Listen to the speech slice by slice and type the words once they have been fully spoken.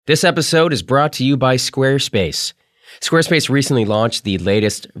This episode is brought to you by Squarespace. Squarespace recently launched the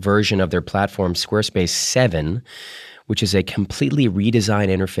latest version of their platform, Squarespace 7, which is a completely redesigned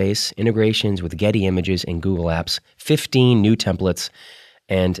interface, integrations with Getty Images and Google Apps, 15 new templates,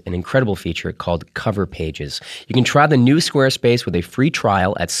 and an incredible feature called Cover Pages. You can try the new Squarespace with a free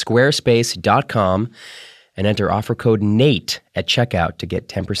trial at squarespace.com and enter offer code NATE at checkout to get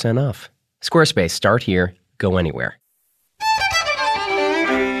 10% off. Squarespace, start here, go anywhere.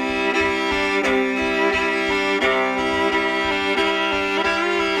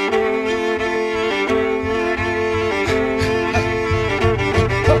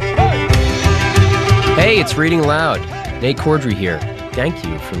 Hey, it's Reading Aloud. Nate Cordry here. Thank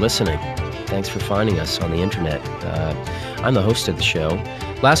you for listening. Thanks for finding us on the internet. I'm the host of the show.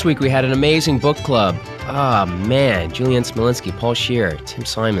 Last week we had an amazing book club. Julian Smolinski, Paul Scheer, Tim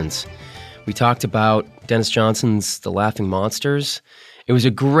Simons. We talked about Dennis Johnson's The Laughing Monsters. It was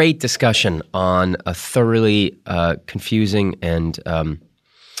a great discussion on a thoroughly confusing and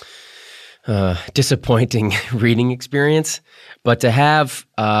disappointing reading experience. But to have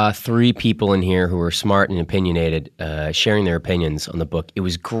three people in here who are smart and opinionated sharing their opinions on the book, it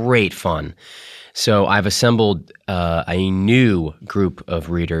was great fun. So I've assembled a new group of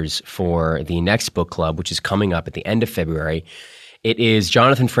readers for the next book club, which is coming up at the end of February. It is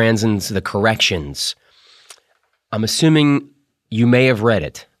Jonathan Franzen's The Corrections. I'm assuming you may have read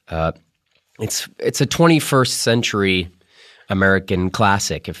it. It's a 21st century American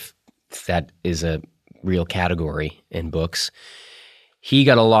classic, if that is a real category in books. He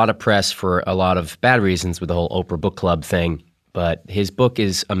got a lot of press for a lot of bad reasons with the whole Oprah book club thing, but his book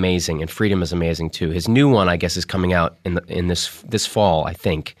is amazing, and Freedom is amazing too. His new one, I guess, is coming out in this fall, I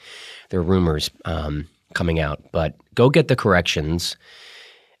think. There are rumors coming out, but go get The Corrections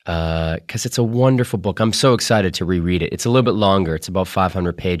because it's a wonderful book. I'm so excited to reread it. It's a little bit longer. It's about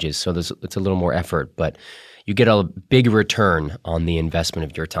 500 pages, so it's a little more effort, but you get a big return on the investment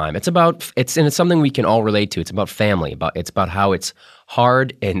of your time. It's something we can all relate to. It's about family. It's about how it's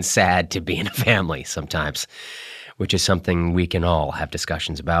hard and sad to be in a family sometimes, which is something we can all have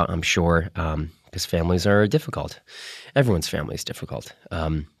discussions about, I'm sure, because families are difficult. Everyone's family is difficult.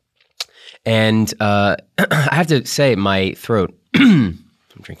 And I have to say, my throat, I'm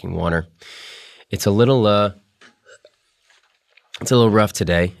drinking water, it's a little rough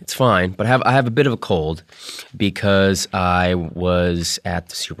today. It's fine, but I have a bit of a cold because I was at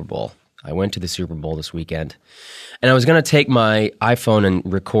the Superbowl. I went to the Superbowl this weekend, and I was going to take my iPhone and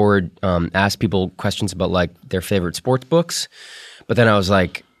record, ask people questions about like their favorite sports books, but then I was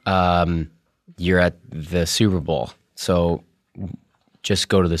like, "You're at the Super Bowl, so just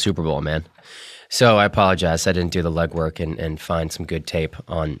go to the Super Bowl, man." So I apologize. I didn't do the legwork and find some good tape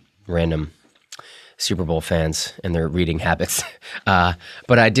on random Super Bowl fans and their reading habits. But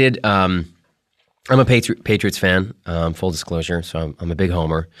I did, I'm a Patriots fan, full disclosure, so I'm a big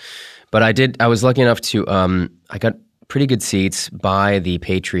homer. But I was lucky enough to, I got pretty good seats by the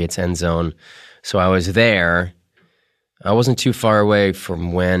Patriots end zone. So I was there. I wasn't too far away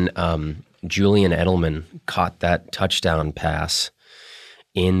from when Julian Edelman caught that touchdown pass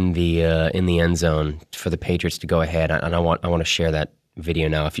in the end zone for the Patriots to go ahead. And I want to share that video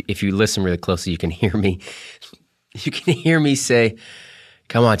now. If you listen really closely, you can hear me. You can hear me say,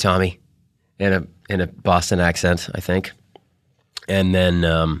 "Come on, Tommy," in a Boston accent, I think. And then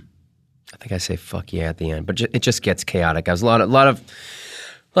I think I say "fuck yeah" at the end. But it just gets chaotic. I was a lot of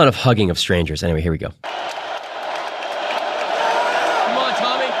hugging of strangers. Anyway, here we go. Come on,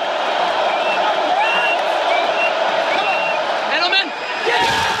 Tommy. Edelman.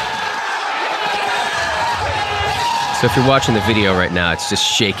 So if you're watching the video right now, it's just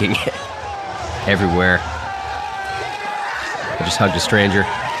shaking everywhere. I just hugged a stranger.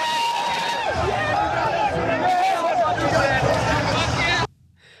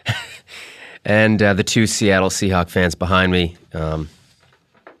 And the two Seattle Seahawks fans behind me,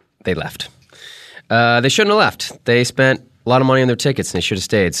 they left. They shouldn't have left. They spent a lot of money on their tickets, and they should have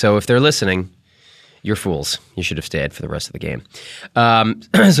stayed. So if they're listening, you're fools. You should have stayed for the rest of the game. So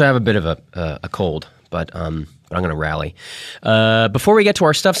I have a bit of a cold, but I'm going to rally. Before we get to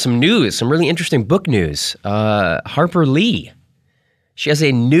our stuff, some news, some really interesting book news. Harper Lee, she has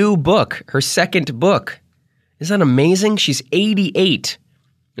a new book, her second book. Isn't that amazing? She's 88,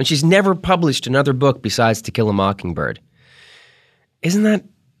 and she's never published another book besides To Kill a Mockingbird. Isn't that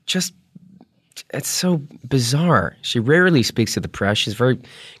just, it's so bizarre. She rarely speaks to the press. She's a very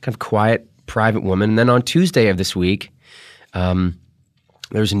kind of quiet, private woman. And then on Tuesday of this week,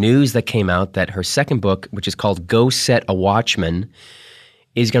 there's news that came out that her second book, which is called Go Set a Watchman,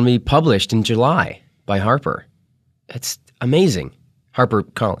 is going to be published in July by Harper. It's amazing. Harper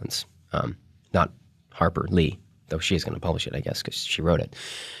Collins, not Harper Lee, though she is going to publish it, I guess, because she wrote it.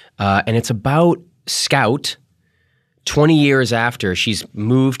 And it's about Scout 20 years after she's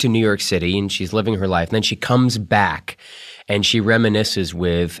moved to New York City and she's living her life. And then she comes back and she reminisces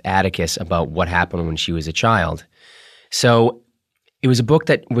with Atticus about what happened when she was a child. So it was a book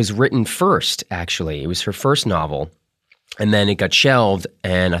that was written first, actually. It was her first novel. And then it got shelved,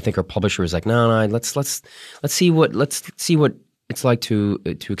 and I think her publisher was like, "No, let's see what it's like to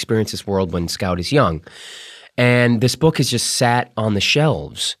experience this world when Scout is young." And this book has just sat on the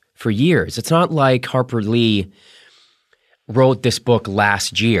shelves for years. It's not like Harper Lee wrote this book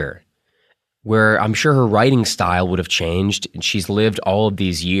last year, where I'm sure her writing style would have changed. She's lived all of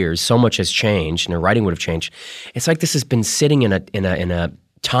these years. So much has changed, and her writing would have changed. It's like this has been sitting in a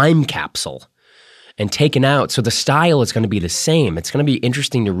time capsule and taken out. So the style is going to be the same. It's going to be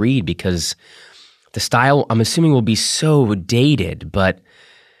interesting to read because the style, I'm assuming, will be so dated, but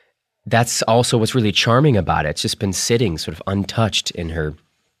that's also what's really charming about it. It's just been sitting sort of untouched in her,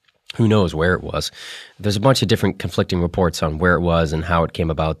 who knows where it was. There's a bunch of different conflicting reports on where it was and how it came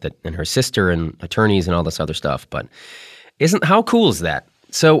about, that and her sister and attorneys and all this other stuff. But how cool is that?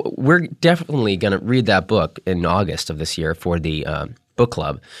 So we're definitely going to read that book in August of this year for the book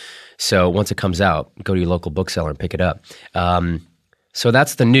club. So once it comes out, go to your local bookseller and pick it up. So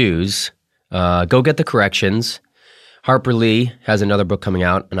that's the news. Go get the corrections. Harper Lee has another book coming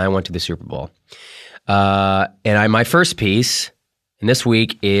out, and I went to the Superbowl. My first piece, and this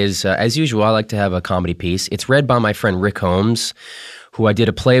week is, as usual, I like to have a comedy piece. It's read by my friend Rick Holmes, who I did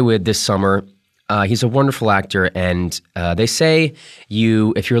a play with this summer. He's a wonderful actor, and they say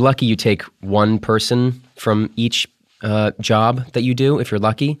if you're lucky, you take one person from each job that you do, if you're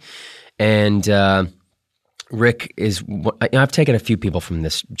lucky. And Rick is, I've taken a few people from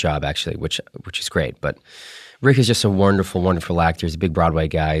this job, actually, which is great. But Rick is just a wonderful, wonderful actor. He's a big Broadway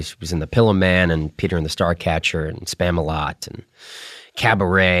guy. He was in The Pillow Man and Peter and the Starcatcher and Spam-A-Lot and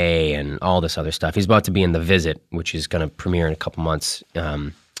Cabaret and all this other stuff. He's about to be in The Visit, which is going to premiere in a couple months.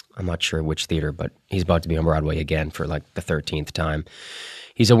 I'm not sure which theater, but he's about to be on Broadway again for like the 13th time.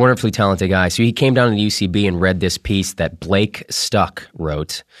 He's a wonderfully talented guy. So he came down to the UCB and read this piece that Blake Stuck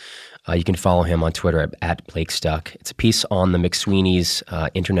wrote. You can follow him on Twitter at Blake Stuck. It's a piece on the McSweeney's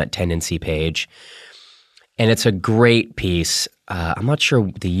Internet Tendency page. And it's a great piece. I'm not sure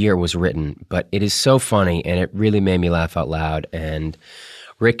the year it was written, but it is so funny, and it really made me laugh out loud. And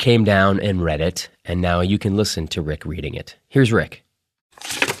Rick came down and read it, and now you can listen to Rick reading it. Here's Rick.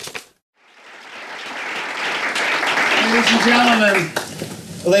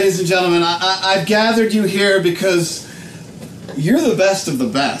 Ladies and gentlemen, I've gathered you here because you're the best of the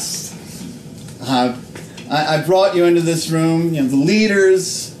best. I brought you into this room, the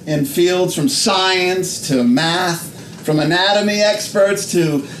leaders in fields from science to math, from anatomy experts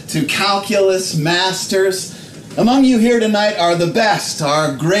to calculus masters. Among you here tonight are the best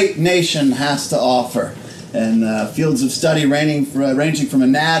our great nation has to offer. And fields of study ranging from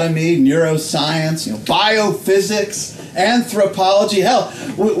anatomy, neuroscience, biophysics, anthropology. Hell,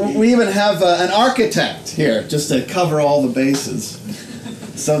 we even have an architect here just to cover all the bases.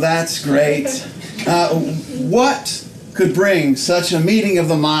 So that's great. What could bring such a meeting of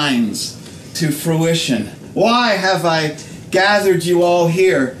the minds to fruition? Why have I gathered you all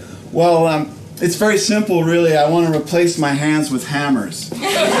here? Well, it's very simple, really. I want to replace my hands with hammers.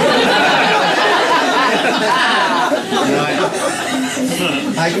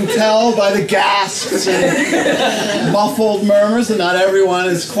 I can tell by the gasps and muffled murmurs that not everyone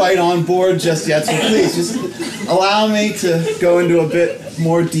is quite on board just yet, so please just allow me to go into a bit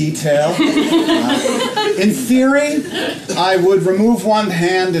more detail. In theory, I would remove one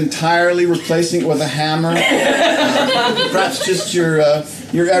hand entirely, replacing it with a hammer. Perhaps just your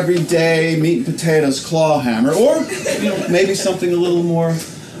everyday meat and potatoes claw hammer, or maybe something a little more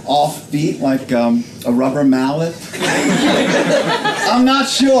offbeat, like a rubber mallet. I'm not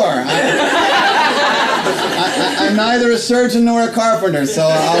sure. I'm neither a surgeon nor a carpenter, so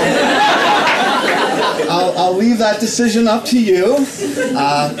I'll leave that decision up to you.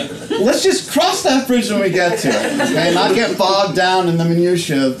 Let's just cross that bridge when we get to it, okay? Not get bogged down in the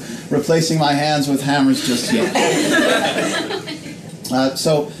minutiae of replacing my hands with hammers just yet.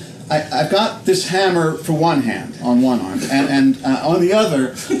 So I've got this hammer for one hand, on one arm, and on the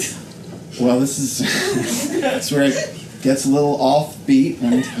other, well, this is that's where it gets a little offbeat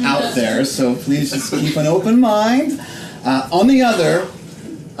and out there, so please just keep an open mind. On the other,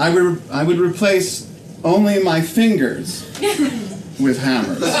 I would replace only my fingers with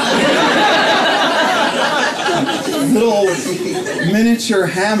hammers. Little miniature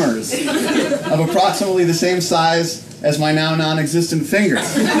hammers of approximately the same size as my now non-existent fingers.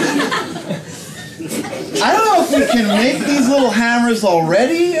 I don't know if we can make these little hammers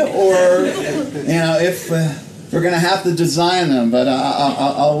already, or if we're going to have to design them, but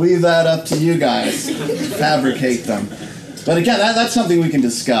I'll leave that up to you guys. Fabricate them. But again, that's something we can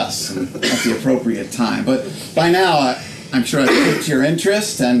discuss at the appropriate time. But by now, I'm sure I've piqued your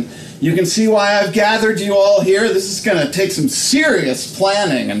interest, and you can see why I've gathered you all here. This is going to take some serious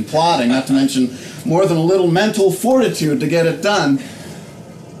planning and plotting, not to mention more than a little mental fortitude to get it done.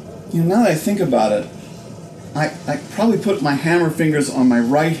 Now that I think about it, I probably put my hammer fingers on my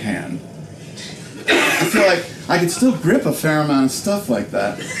right hand. I feel like I could still grip a fair amount of stuff like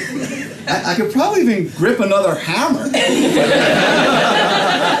that. I could probably even grip another hammer.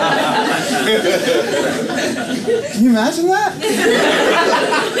 Can you imagine that?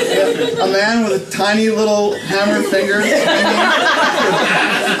 A man with a tiny little hammer fingers,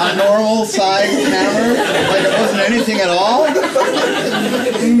 a normal sized hammer, like it wasn't anything at all.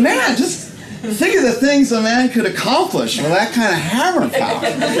 Man, just think of the things a man could accomplish with that kind of hammer power.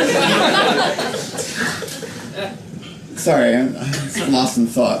 Sorry, I'm lost in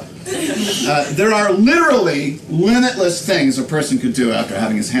thought. There are literally limitless things a person could do after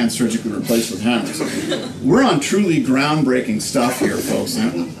having his hand surgically replaced with hammers. We're on truly groundbreaking stuff here, folks.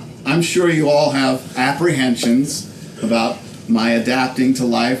 I'm sure you all have apprehensions about my adapting to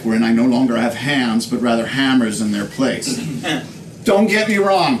life wherein I no longer have hands, but rather hammers in their place. Don't get me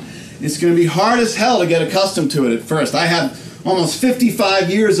wrong. It's going to be hard as hell to get accustomed to it at first. I have almost 55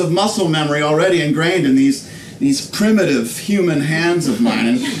 years of muscle memory already ingrained in these primitive human hands of mine,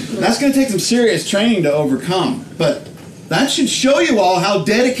 and that's going to take some serious training to overcome. But that should show you all how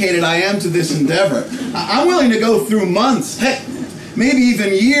dedicated I am to this endeavor. I'm willing to go through months, heck, maybe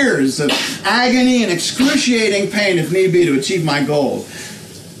even years of agony and excruciating pain if need be to achieve my goal.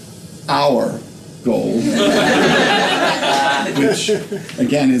 Our goal. Which,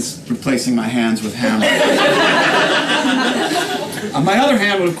 again, is replacing my hands with hammers. My other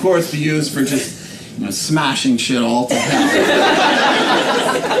hand would, of course, be used for just smashing shit all to hell.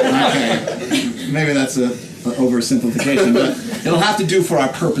 Okay, maybe that's an oversimplification, but it'll have to do for our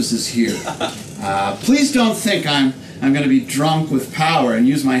purposes here. Please don't think I'm going to be drunk with power and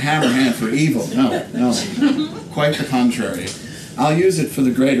use my hammer hand for evil. No. Quite the contrary. I'll use it for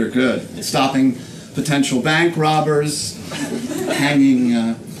the greater good, stopping potential bank robbers, hanging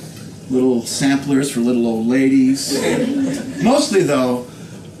little samplers for little old ladies. Mostly, though,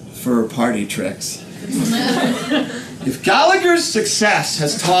 for party tricks. If Gallagher's success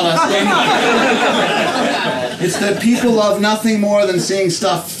has taught us anything, it's that people love nothing more than seeing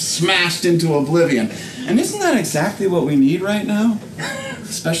stuff smashed into oblivion. And isn't that exactly what we need right now?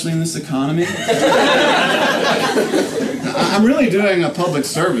 Especially in this economy? I'm really doing a public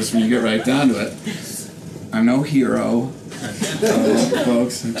service when you get right down to it. I'm no hero,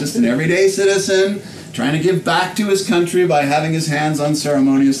 folks. I'm just an everyday citizen trying to give back to his country by having his hands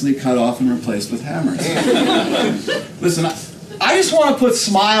unceremoniously cut off and replaced with hammers. Listen, I just want to put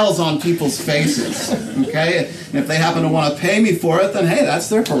smiles on people's faces, okay? And if they happen to want to pay me for it, then hey, that's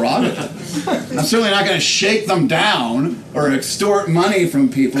their prerogative. I'm certainly not going to shake them down or extort money from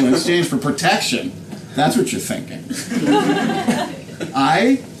people in exchange for protection. That's what you're thinking.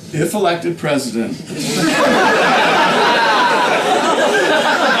 I, if elected president,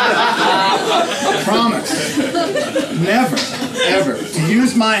 promise never, ever to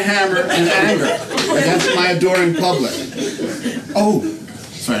use my hammer in anger against my adoring public. Oh,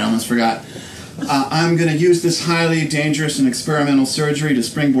 sorry, I almost forgot. I'm going to use this highly dangerous and experimental surgery to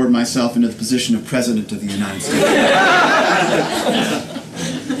springboard myself into the position of President of the United States.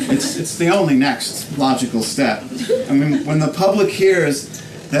 It's the only next logical step. I mean, when the public hears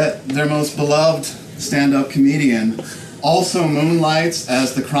that their most beloved stand-up comedian also moonlights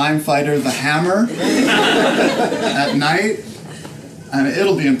as the crime fighter, the Hammer, at night, I mean,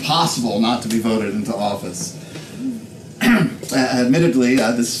 it'll be impossible not to be voted into office. Admittedly,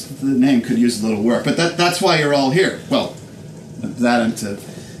 the name could use a little work, but that's why you're all here. Well, that and to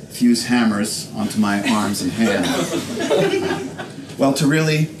fuse hammers onto my arms and hands. Well, to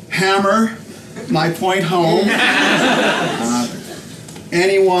really hammer my point home,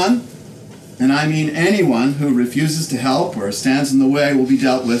 anyone, and I mean anyone, who refuses to help or stands in the way will be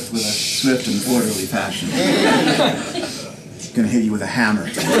dealt with a swift and orderly fashion. I'm going to hit you with a hammer.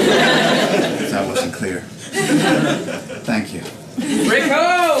 If that wasn't clear. Thank you. Rick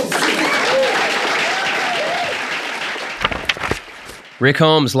Holmes! Rick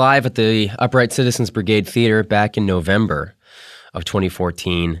Holmes live at the Upright Citizens Brigade Theater back in November of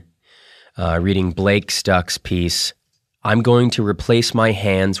 2014, reading Blake Stuck's piece, "I'm going to replace my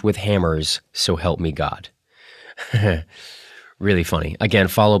hands with hammers, so help me God." Really funny. Again,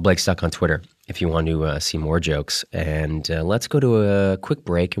 follow Blake Stuck on Twitter if you want to see more jokes. And let's go to a quick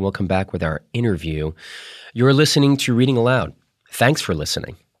break, and we'll come back with our interview. You're listening to Reading Aloud. Thanks for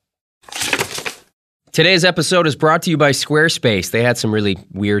listening. Today's episode is brought to you by Squarespace. They had some really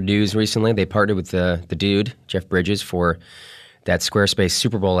weird news recently. They partnered with the dude, Jeff Bridges, for that Squarespace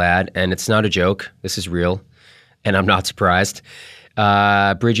Superbowl ad, and it's not a joke. This is real, and I'm not surprised.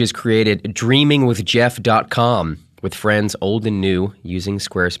 Bridges created dreamingwithjeff.com with friends old and new using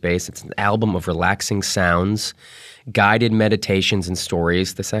Squarespace. It's an album of relaxing sounds, guided meditations, and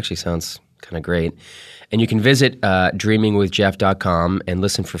stories. This actually sounds kind of great. And you can visit dreamingwithjeff.com and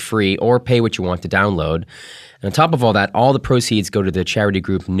listen for free or pay what you want to download. And on top of all that, all the proceeds go to the charity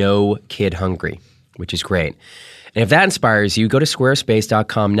group No Kid Hungry, which is great. And if that inspires you, go to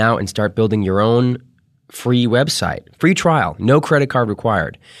squarespace.com now and start building your own free website. Free trial, no credit card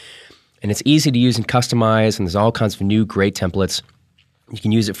required. And it's easy to use and customize, and there's all kinds of new great templates. You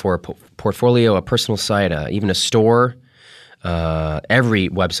can use it for a portfolio, a personal site, even a store. Every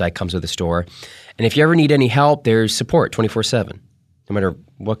website comes with a store. And if you ever need any help, there's support 24/7. No matter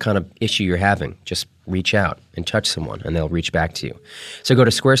what kind of issue you're having, just reach out and touch someone, and they'll reach back to you. So go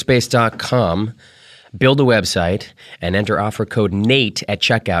to squarespace.com, build a website, and enter offer code NATE at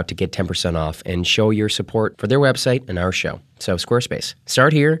checkout to get 10% off and show your support for their website and our show. So Squarespace,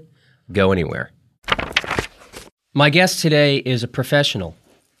 start here, go anywhere. My guest today is a professional.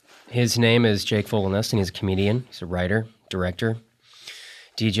 His name is Jake Fogelnest, and he's a comedian. He's a writer, director,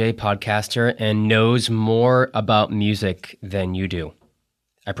 DJ, podcaster, and knows more about music than you do.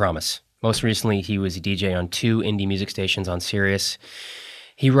 I promise. Most recently, he was a DJ on 2 indie music stations on Sirius.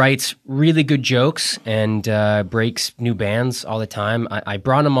 He writes really good jokes and breaks new bands all the time. I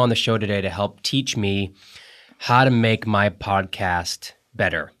brought him on the show today to help teach me how to make my podcast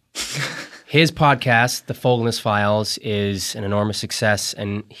better. His podcast, The Fogelnest Files, is an enormous success,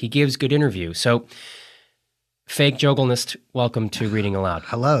 and he gives good interviews. So, Fake Fogelnest, welcome to Reading Aloud.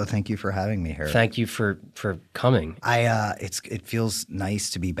 Hello, thank you for having me here. Thank you for coming. It feels nice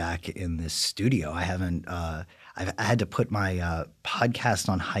to be back in this studio. I had to put my podcast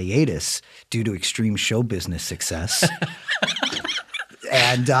on hiatus due to extreme show business success,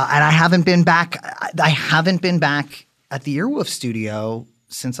 and I haven't been back. I haven't been back at the Earwolf studio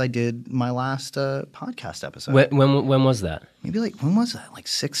since I did my last podcast episode. When was that? Maybe when was that? Like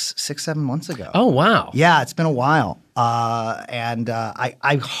 6-7 months ago. Oh, wow. Yeah, it's been a while. And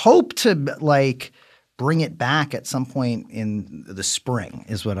I hope to bring it back at some point in the spring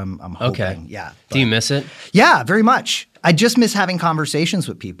is what I'm hoping. Okay. Yeah. Do you miss it? Yeah, very much. I just miss having conversations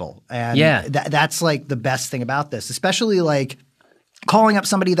with people. And that's the best thing about this, especially calling up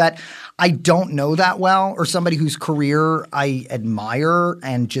somebody that I don't know that well or somebody whose career I admire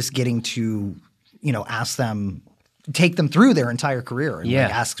and just getting to, ask them, take them through their entire career and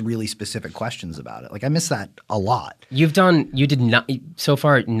ask really specific questions about it. I miss that a lot. You did so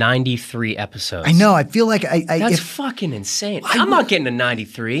far 93 episodes. I know. I feel like that's fucking insane. I'm not getting to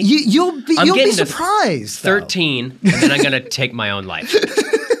 93. You'll be surprised. 13, and then I'm going to take my own life.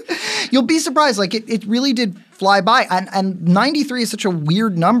 You'll be surprised. It really did fly by. And 93 is such a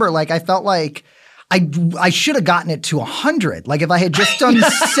weird number. I felt like I should have gotten it to 100. If I had just done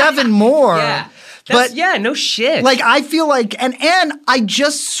 7 more. Yeah. No shit. I feel and I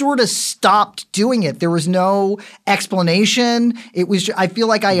just sort of stopped doing it. There was no explanation. It was I feel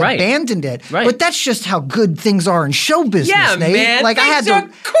like I abandoned it. Right. But that's just how good things are in show business, Nate. Man. I had to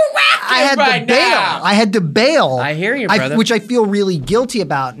bail. Now. I had to bail. I hear you, brother. Which I feel really guilty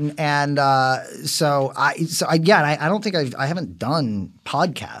about. And so I don't think I haven't done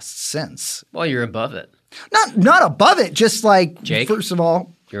podcasts since. Well, you're above it. Not above it, just Jake? First of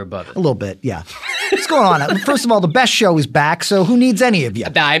all, you're above it. A little bit, yeah. What's going on? First of all, the best show is back, so who needs any of you?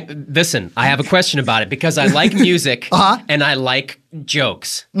 Listen, I have a question about it because I like music and I like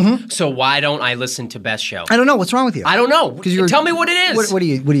jokes. Mm-hmm. So why don't I listen to Best Show? I don't know. What's wrong with you? I don't know. Tell me what it is. What are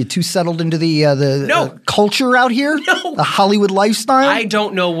you too settled into the culture out here? No. The Hollywood lifestyle? I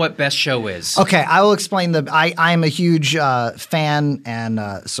don't know what Best Show is. Okay, I will explain I am a huge fan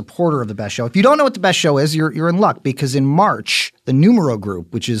and supporter of the Best Show. If you don't know what the Best Show is, you're in luck because in March, the Numero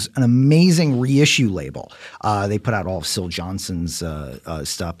Group, which is an amazing reissue label, they put out all of Syl Johnson's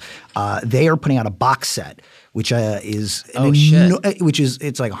stuff. They are putting out a box set, which is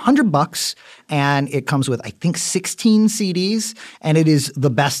it's like $100, and it comes with I think 16 CDs, and it is the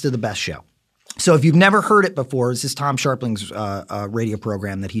best of the Best Show. So if you've never heard it before, this is Tom Sharpling's radio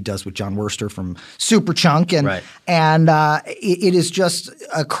program that he does with John Worster from Superchunk, and it is just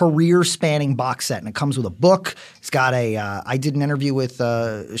a career-spanning box set, and it comes with a book. It's got I did an interview with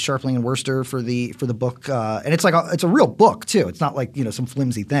Sharpling and Worster for the book, and it's a real book too. It's not like some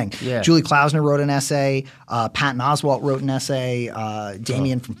flimsy thing. Yeah. Julie Klausner wrote an essay. Patton Oswalt wrote an essay.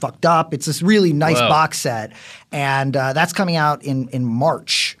 Damien from Fucked Up. It's this really nice box set, and that's coming out in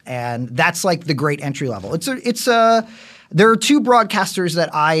March, and that's like the great entry level. There are two broadcasters that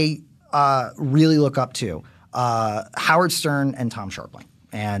I really look up to, Howard Stern and Tom Sharpling.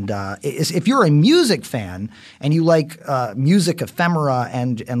 And if you're a music fan and you like music ephemera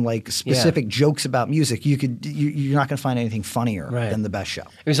and like specific jokes about music, you're not going to find anything funnier than The Best Show.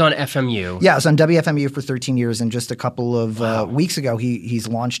 It was on FMU. Yeah, it was on WFMU for 13 years, and just a couple of weeks ago, he's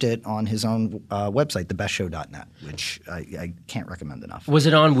launched it on his own website, thebestshow.net, which I can't recommend enough. Was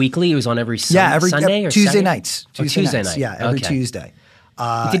it on weekly? It was on every Sunday or Tuesday Saturday? nights. Tuesday nights. Yeah, every Tuesday.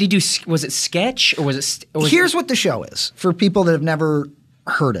 Did he do? Was it sketch or was it? Here's what the show is for people that have never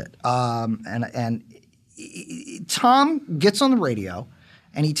heard it. And Tom gets on the radio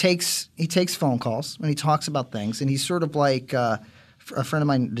and he takes phone calls and he talks about things, and he's sort of like a friend of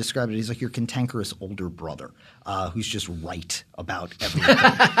mine described it. He's like your cantankerous older brother who's just right about everything,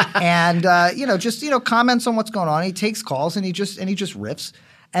 and just comments on what's going on. He takes calls and he just riffs,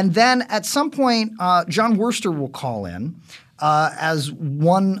 and then at some point John Worster will call in. As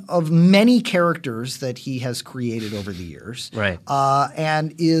one of many characters that he has created over the years,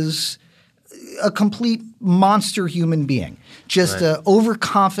 and is a complete monster human being, just an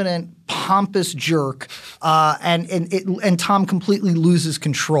overconfident, pompous jerk, and Tom completely loses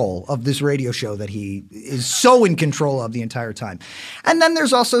control of this radio show that he is so in control of the entire time. And then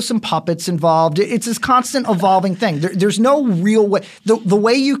there's also some puppets involved. It's this constant evolving thing. There's no real way. The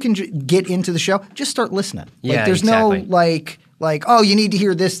way you can get into the show, just start listening. There's no oh, you need to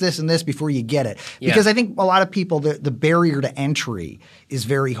hear this, this, and this before you get it. Because I think a lot of people, the barrier to entry is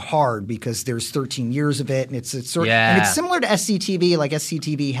very hard because there's 13 years of it, and it's similar to SCTV. Like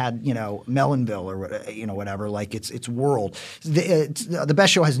SCTV had Mellonville or whatever, like its world. The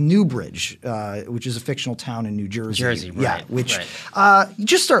Best Show has Newbridge, which is a fictional town in New Jersey. You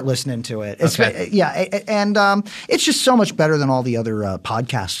just start listening to it. It's just so much better than all the other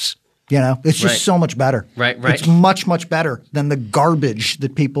podcasts. It's just so much better. Right. It's much, much better than the garbage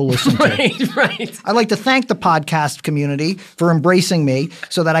that people listen to. Right. I'd like to thank the podcast community for embracing me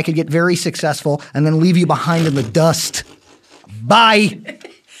so that I could get very successful and then leave you behind in the dust. Bye.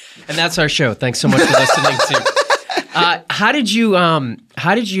 And that's our show. Thanks so much for listening to. How did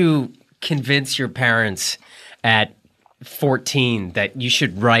you convince your parents at 14 that you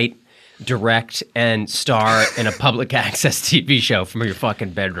should write, direct, and star in a public access TV show from your fucking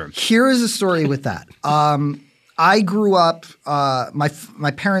bedroom? Here is a story with that. I grew up,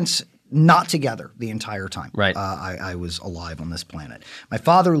 my parents not together the entire time. Right. I was alive on this planet. My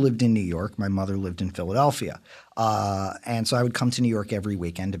father lived in New York. My mother lived in Philadelphia. And so I would come to New York every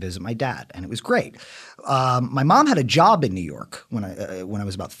weekend to visit my dad, and it was great. My mom had a job in New York when I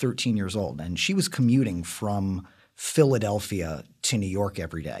was about 13 years old, and she was commuting from Philadelphia to New York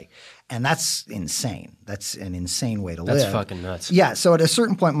every day. And that's insane. That's an insane way to live. That's fucking nuts. Yeah. So at a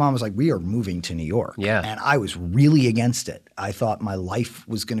certain point, Mom was like, we are moving to New York. Yeah. And I was really against it. I thought my life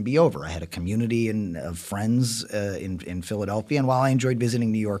was going to be over. I had a community of friends in Philadelphia. And while I enjoyed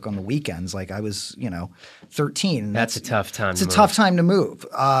visiting New York on the weekends, like I was, 13. That's a tough time to move. It's a tough time to move.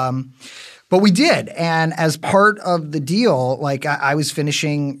 But we did. And as part of the deal, like I was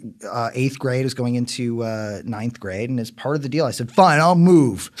finishing 8th grade, I was going into 9th grade. And as part of the deal, I said, fine, I'll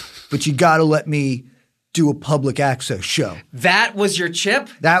move, but you got to let me do a public access show. That was your chip?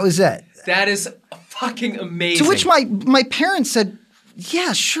 That was it. That is fucking amazing. To which my parents said,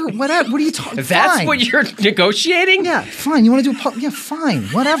 yeah, sure, whatever. What are you talking? That's fine. What you're negotiating? Yeah, fine. You want to do yeah, fine,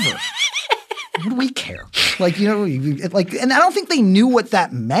 whatever. What do we care? And I don't think they knew what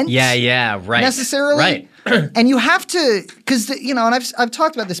that meant. Yeah, right. Necessarily. Right. And you have to, because, and I've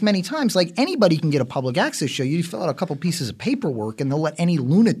talked about this many times, like anybody can get a public access show. You fill out a couple pieces of paperwork and they'll let any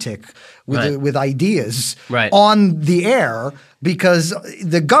lunatic with ideas on the air because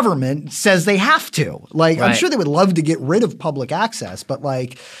the government says they have to. I'm sure they would love to get rid of public access, but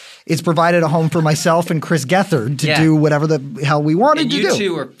it's provided a home for myself and Chris Gethard to do whatever the hell we wanted to do. And you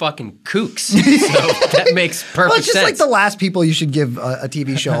two are fucking kooks, so that makes perfect sense. Well, it's just like the last people you should give a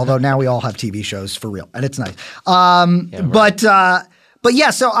TV show, although now we all have TV shows for real, and it's nice. But yeah,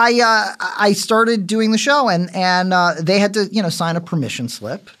 so I started doing the show, and they had to sign a permission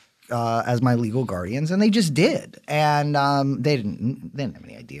slip as my legal guardians, and they just did. And they didn't have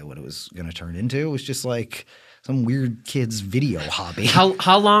any idea what it was going to turn into. It was just like some weird kid's video hobby.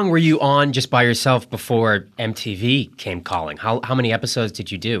 How long were you on just by yourself before MTV came calling? How many episodes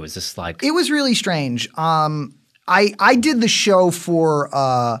did you do? Was this like? It was really strange. I did the show for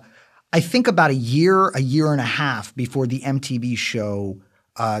I think about a year and a half before the MTV show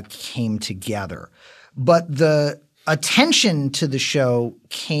came together. But the attention to the show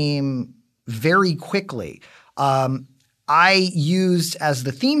came very quickly. I used as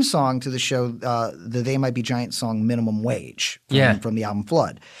the theme song to the show the They Might Be Giants song Minimum Wage from the album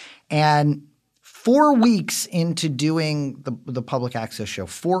Flood. And 4 weeks into doing the public access show,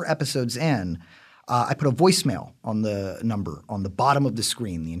 4 episodes in, I put a voicemail on the number on the bottom of the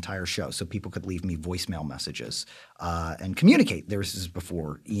screen the entire show so people could leave me voicemail messages and communicate. This is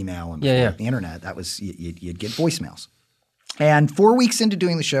before email and before the internet. That was you'd get voicemails. And 4 weeks into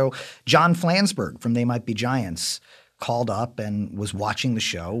doing the show, John Flansburgh from They Might Be Giants called up and was watching the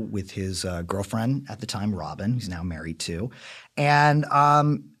show with his girlfriend at the time, Robin, who's now married to. And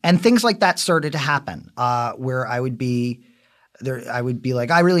things like that started to happen where I would be like,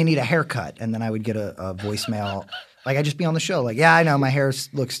 I really need a haircut. And then I would get a voicemail. Like I'd just be on the show like, yeah, I know my hair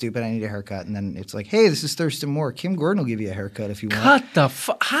looks stupid. I need a haircut. And then it's like, hey, this is Thurston Moore. Kim Gordon will give you a haircut if you want. Cut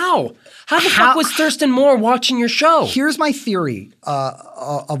the How? How the fuck was Thurston Moore watching your show? Here's my theory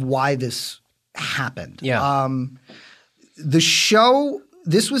of why this happened. Yeah. The show,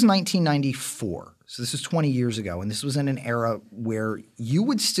 this was 1994. So this is 20 years ago. And this was in an era where you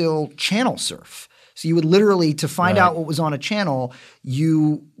would still channel surf. So you would literally, to find out what was on a channel,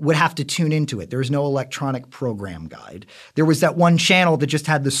 you would have to tune into it. There was no electronic program guide. There was that one channel that just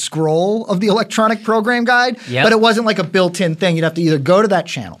had the scroll of the electronic program guide, but it wasn't like a built-in thing. You'd have to either go to that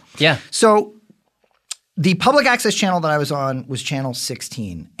channel. Yeah. So the public access channel that I was on was channel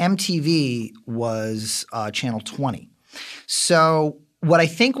 16. MTV was channel 20. So what I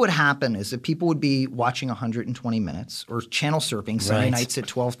think would happen is that people would be watching 120 minutes or channel surfing Sunday nights at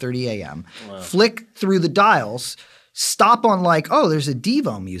 12:30 a.m., flick through the dials, stop on like, oh, there's a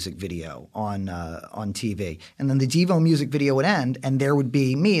Devo music video on TV. And then the Devo music video would end and there would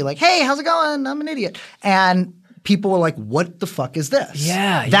be me like, hey, how's it going? I'm an idiot. And people were like, what the fuck is this?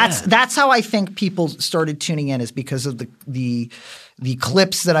 That's how I think people started tuning in, is because of the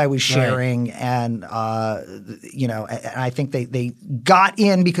clips that I was sharing, and and I think they got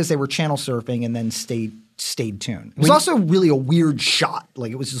in because they were channel surfing and then stayed tuned. It was also really a weird shot.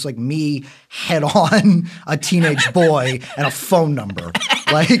 Like it was just like me head on a teenage boy and a phone number.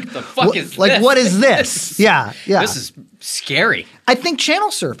 Like the fuck is this? Like what is this? Yeah. This is scary. I think channel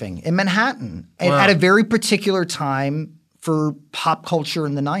surfing in Manhattan at a very particular time for pop culture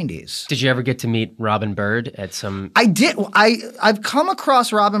in the 90s. Did you ever get to meet Robin Bird at some? I did. I've come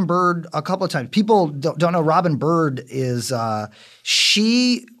across Robin Bird a couple of times. People don't know Robin Bird is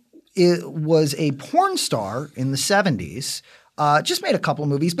she was a porn star in the 70s. Just made a couple of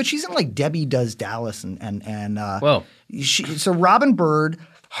movies, but she's in like Debbie Does Dallas and Whoa. So Robin Bird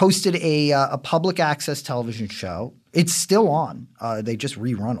hosted a public access television show. It's still on. They just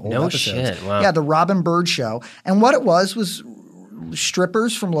rerun old episodes. Shit. Wow. Yeah, the Robin Bird Show. And what it was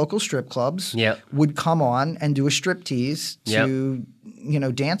strippers from local strip clubs would come on and do a striptease to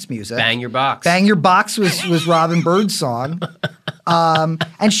dance music. Bang Your Box. Bang Your Box was Robin Bird's song.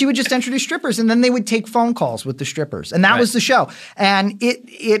 And she would just introduce strippers, and then they would take phone calls with the strippers. And that was the show. And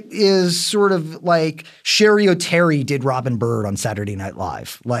it is sort of like Sherry O'Terry did Robin Bird on Saturday Night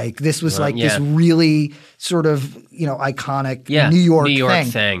Live. Like this was this really sort of, iconic New York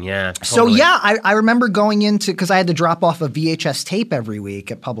thing. Yeah. Totally. So I remember going into, because I had to drop off a VHS tape every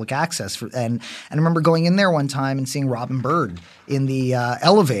week at public access and I remember going in there one time and seeing Robin Bird in the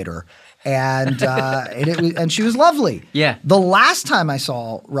elevator. And and she was lovely. Yeah. The last time I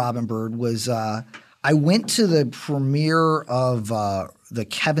saw Robin Bird was I went to the premiere of the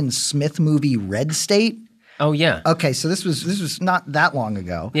Kevin Smith movie Red State. Oh yeah. Okay, so this was not that long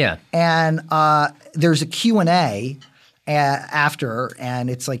ago. Yeah. And there's a Q&A after, and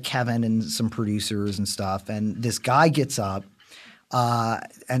it's like Kevin and some producers and stuff, and this guy gets up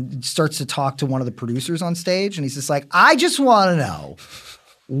and starts to talk to one of the producers on stage, and he's just like, I just want to know,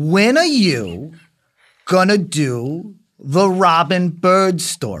 when are you gonna do the Robin Bird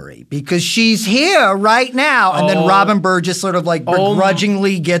story? Because she's here right now. And then Robin Bird just sort of like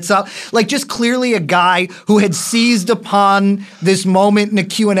begrudgingly gets up. Like just clearly a guy who had seized upon this moment in a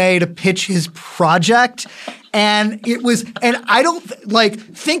Q&A to pitch his project. And it was, and I don't,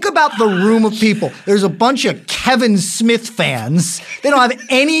 think about the room of people. There's a bunch of Kevin Smith fans. They don't have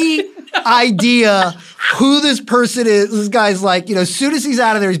any idea who this person is. This guy's like, as soon as he's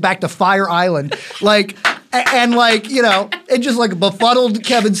out of there, he's back to Fire Island. Like, and just like befuddled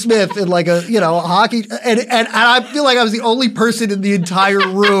Kevin Smith in like a, hockey. And I feel like I was the only person in the entire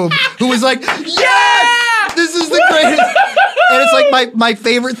room who was like, yes, this is the greatest. And it's like my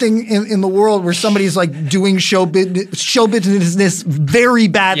favorite thing in the world where somebody's like doing show business very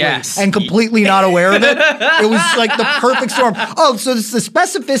badly and completely not aware of it. It was like the perfect storm. Oh, so it's the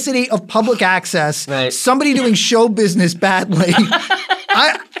specificity of public access. Right. Somebody doing show business badly.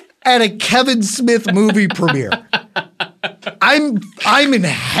 At a Kevin Smith movie premiere. I'm in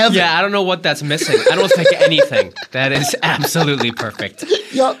heaven. Yeah, I don't know what that's missing. I don't think anything. That is absolutely perfect.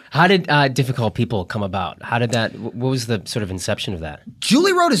 Yep. How did Difficult People come about? How did that? What was the sort of inception of that?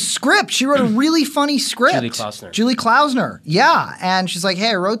 Julie wrote a script. She wrote a really funny script. Julie Klausner. Yeah, and she's like, "Hey,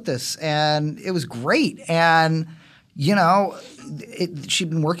 I wrote this, and it was great." And she'd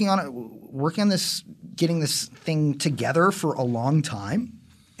been working on this, getting this thing together for a long time.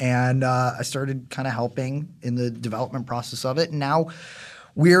 And I started kind of helping in the development process of it. And now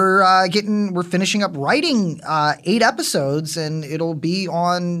we're finishing up writing 8 episodes, and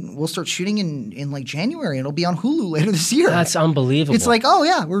we'll start shooting in like January, and it'll be on Hulu later this year. That's unbelievable. It's like, oh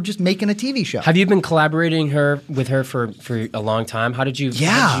yeah, we're just making a TV show. Have you been collaborating with her for a long time? How did you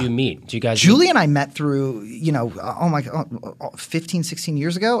meet? Did you guys Julie and I met through, 15, 16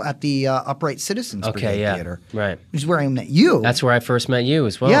 years ago at the Upright Citizens Brigade Theater. Right. Which is where I met you. That's where I first met you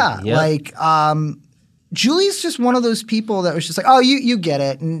as well. Yeah. Julie's just one of those people that was just like, oh, you get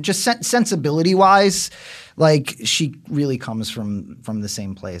it. And just sensibility-wise, like she really comes from the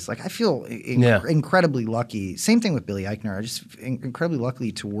same place. Like I feel incredibly lucky. Same thing with Billy Eichner. I just incredibly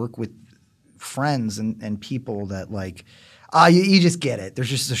lucky to work with friends and people that like you just get it. There's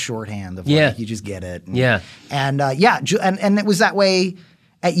just a shorthand of like you just get it. And and it was that way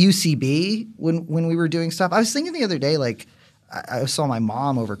at UCB when we were doing stuff. I was thinking the other day, like I saw my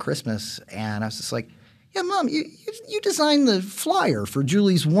mom over Christmas, and I was just like, yeah, Mom, you designed the flyer for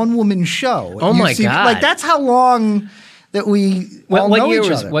Julie's one-woman show. Oh, my God. Like, that's how long that we all know each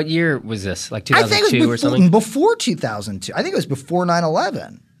other. What year was this? Like 2002 or something? Before 2002. I think it was before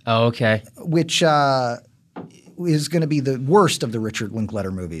 9/11. Oh, okay. Which is going to be the worst of the Richard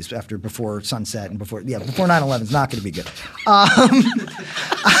Linklater movies before Sunset and before 9/11 is not going to be good.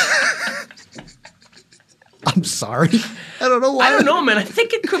 I'm sorry. I don't know why. I don't know, man. I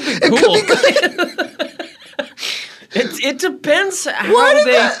think it could be cool. It depends how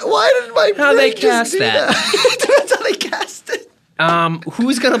they cast that. It depends how they cast it.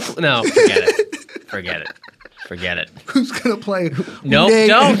 Who's gonna? No, forget it. Who's gonna play? No,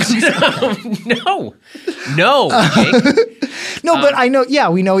 don't. No. Jake. No, but I know. Yeah,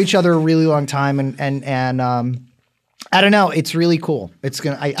 we know each other a really long time, and I don't know. It's really cool. It's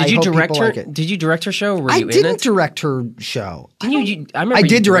gonna. I hope people like it. Did you direct her show? I didn't direct her show. I remember I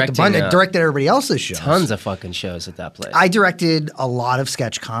did direct a bunch. I directed everybody else's shows. Tons of fucking shows at that place. I directed a lot of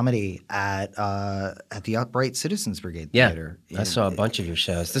sketch comedy at the Upright Citizens Brigade Theater. I saw a bunch of your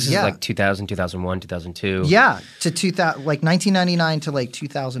shows. This is like 2000, 2001, 2002. Yeah, to 2000, like 1999 to like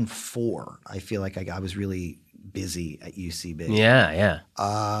 2004. I feel like I was really busy at UCB. Yeah.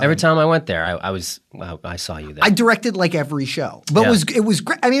 Every time I went there, I saw you there. I directed like every show, but it was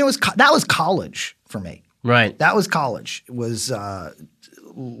great. I mean, that was college for me. Right. That was college. It was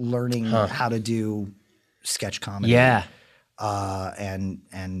learning how to do sketch comedy. Yeah.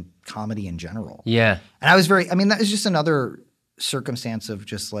 And comedy in general. Yeah. And I was that was just another circumstance of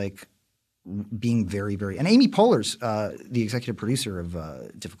just like being very, very – and Amy Poehler's the executive producer of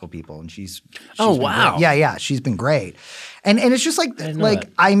Difficult People, and she's oh, wow. Great. Yeah, she's been great. And it's just like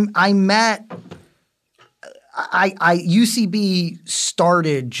I met – UCB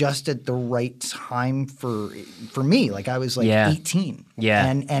started just at the right time for me. Like I was like 18. Yeah.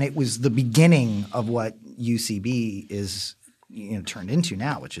 And it was the beginning of what UCB is – turned into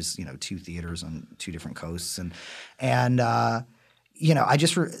now, which is 2 theaters on 2 different coasts, and I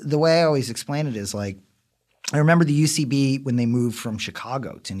just the way I always explain it is like I remember the UCB when they moved from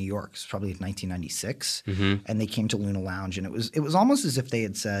Chicago to New York. It's probably 1996, and they came to Luna Lounge, and it was almost as if they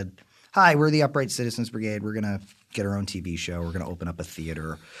had said, "Hi, we're the Upright Citizens Brigade. We're gonna get our own TV show. We're gonna open up a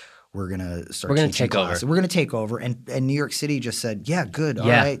theater. We're gonna start. We're gonna take over. We're gonna take over." And New York City just said, "Yeah, good, all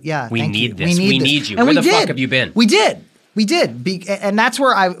right, yeah, we thank need you. this. We need you. And where the fuck have you been? We did. We did. And that's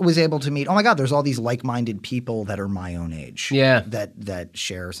where I was able to meet, oh my God, there's all these like-minded people that are my own age. Yeah. That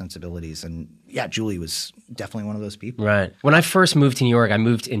share sensibilities. And yeah, Julie was definitely one of those people. Right. When I first moved to New York, I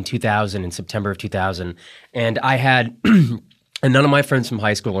moved in 2000, in September of 2000. And I had – and none of my friends from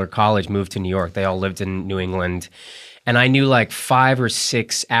high school or college moved to New York. They all lived in New England. And I knew like 5 or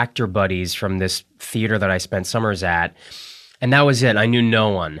 6 actor buddies from this theater that I spent summers at. And that was it. I knew no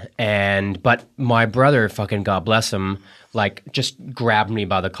one. But my brother, fucking God bless him, like just grabbed me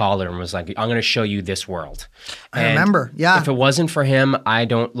by the collar and was like, I'm going to show you this world. I remember. Yeah. If it wasn't for him, I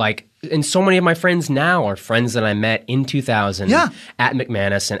don't like, and so many of my friends now are friends that I met in 2000 at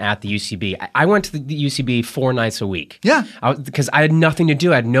McManus and at the UCB. I went to the UCB 4 nights a week. Yeah. Because I had nothing to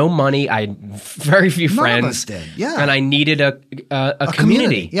do. I had no money. I had very few friends. None of us did. Yeah. And I needed a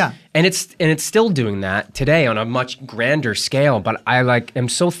community. Yeah. And it's still doing that today on a much grander scale. But I like am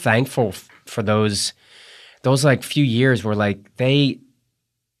so thankful for those like few years where like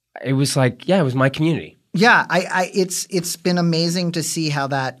it was my community. Yeah, it's been amazing to see how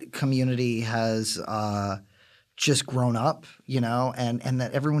that community has just grown up, and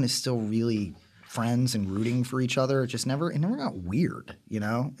that everyone is still really friends and rooting for each other. It never got weird, It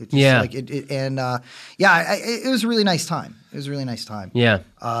just it was a really nice time. It was a really nice time. Yeah,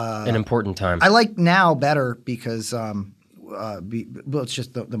 an important time. I like now better because it's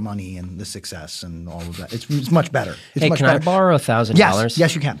just the money and the success and all of that. It's much better. It's much can better. I borrow $1,000?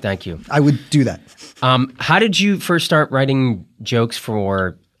 Yes, you can. Thank you. I would do that. How did you first start writing jokes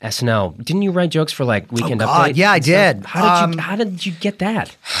for SNL? Didn't you write jokes for like Weekend Update? Yeah, I did. How did you get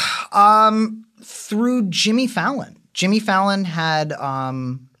that? Through Jimmy Fallon. Jimmy Fallon had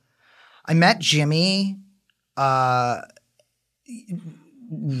I met Jimmy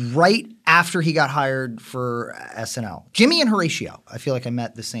right after he got hired for SNL. Jimmy and Horatio, I feel like I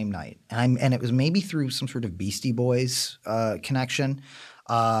met the same night. And it was maybe through some sort of Beastie Boys connection.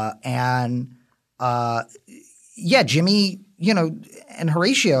 Jimmy, and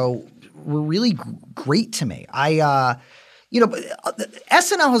Horatio were really great to me. SNL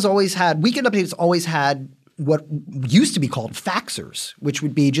has always had – Weekend Update has always had what used to be called faxers, which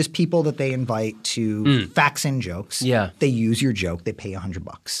would be just people that they invite to fax in jokes. Yeah. They use your joke. They pay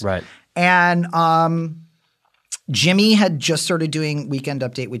 $100. Right. And Jimmy had just started doing Weekend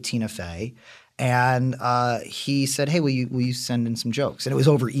Update with Tina Fey. And he said, "Hey, will you send in some jokes?" And it was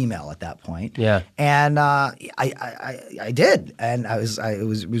over email at that point. Yeah. And I did, and it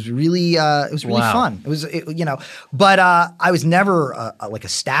was really fun. But I was never like a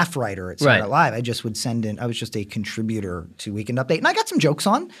staff writer at Saturday Night Live. I just would send in. I was just a contributor to Weekend Update, and I got some jokes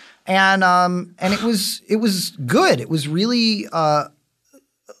on, and it was good. It was really.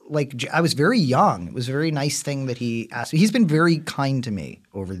 I was very young. It was a very nice thing that he asked me. He's been very kind to me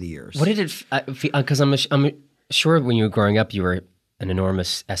over the years. What did it feel? Because I'm sure when you were growing up, you were an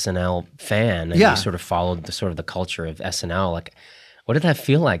enormous SNL fan, and you sort of followed the culture of SNL. Like, what did that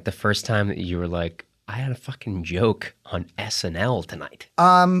feel like the first time that you were like, I had a fucking joke on SNL tonight?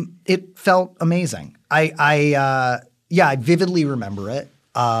 It felt amazing. I vividly remember it.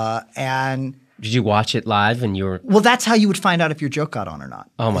 And did you watch it live? And you were that's how you would find out if your joke got on or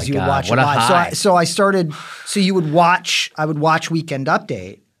not. Oh my God! Would watch what it a live. high! So I started. So you would watch. I would watch Weekend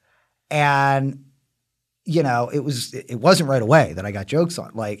Update, and it wasn't right away that I got jokes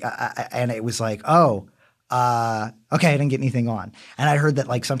on. And it was like, okay, I didn't get anything on. And I heard that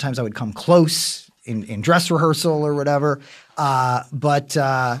like sometimes I would come close in dress rehearsal or whatever. But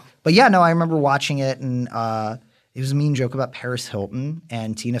I remember watching it and. It was a mean joke about Paris Hilton,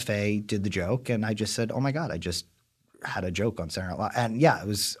 and Tina Fey did the joke, and I just said, "Oh my God, I just had a joke on Saturday Night Live," and it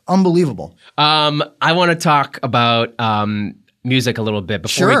was unbelievable. I want to talk about music a little bit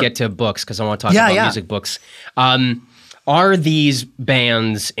before we get to books, because I want to talk about music books. Are these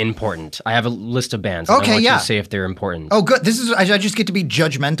bands important? I have a list of bands. Okay, I want you to say if they're important. Oh, good. I just get to be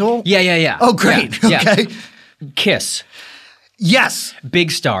judgmental? Yeah. Oh, great. Yeah. Okay. Kiss. Yes.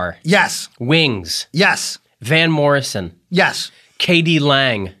 Big Star. Yes. Wings. Yes. Van Morrison. Yes. K.D.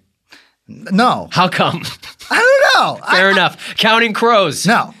 Lang. No. How come? I don't know. Fair enough. Counting Crows.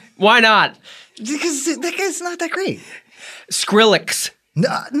 No. Why not? Because that guy's not that great. Skrillex.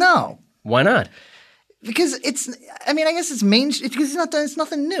 No. Why not? Because I guess it's because it's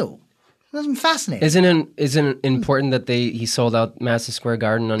nothing new. It doesn't fascinate. Isn't it important that he sold out Madison Square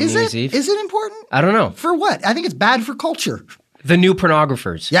Garden on New Year's Eve? Is it important? I don't know. For what? I think it's bad for culture. The New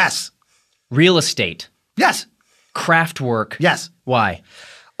Pornographers. Yes. Real estate. Yes. Kraftwerk. Yes. Why?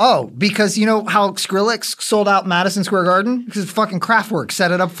 Oh, because you know how Skrillex sold out Madison Square Garden? Because fucking Kraftwerk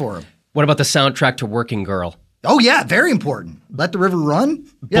set it up for him. What about the soundtrack to Working Girl? Oh, yeah. Very important. Let the River Run?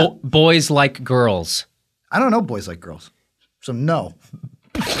 Yeah. Boys Like Girls. I don't know Boys Like Girls. So no.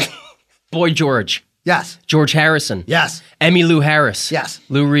 Boy George. Yes. George Harrison. Yes. Emmylou Harris. Yes.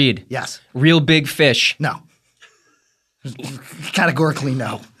 Lou Reed. Yes. Real Big Fish. No. Categorically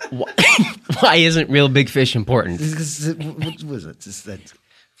no. Why isn't Real Big Fish important? What was it? Just that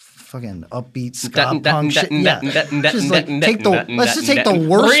fucking upbeat ska punk shit. Yeah. Just like let's just take the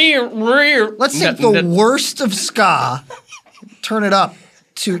worst. Let's take the worst of ska, turn it up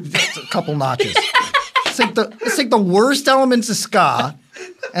to a couple notches. Let's take the worst elements of ska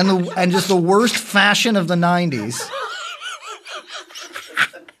and just the worst fashion of the 90s.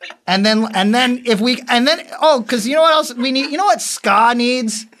 And then because you know what else we need? You know what ska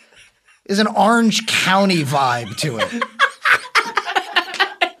needs? Is an Orange County vibe to it.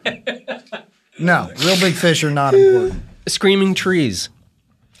 No, Real Big Fish are not important. Screaming Trees.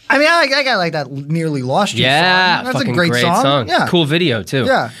 I mean, I got like that Nearly Lost You song. That's fucking a great song. Yeah. Cool video too.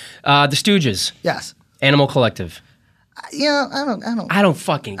 Yeah. The Stooges. Yes. Animal Collective. I don't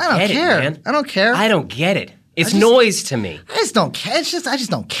fucking I don't get care. it, man. I don't care. I don't get it. It's noise to me. I just don't care. I just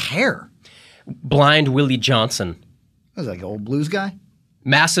don't care. Blind Willie Johnson. That was like an old blues guy.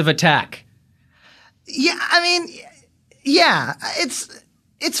 Massive Attack. Yeah, I mean, yeah, it's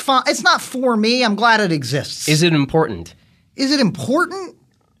fun. It's not for me. I'm glad it exists. Is it important? Is it important?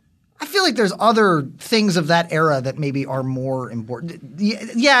 I feel like there's other things of that era that maybe are more important.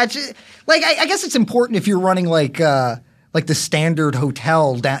 Yeah, it's, like I guess it's important if you're running like the Standard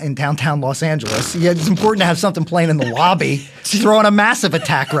Hotel in downtown Los Angeles. Yeah, it's important to have something playing in the lobby. Throw on a Massive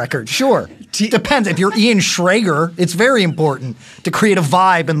Attack record. Sure. Depends. If you're Ian Schrager, it's very important to create a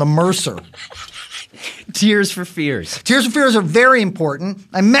vibe in the Mercer. Tears for Fears. Tears for Fears are very important.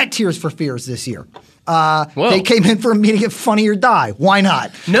 I met Tears for Fears this year. They came in for a meeting at Funny or Die. Why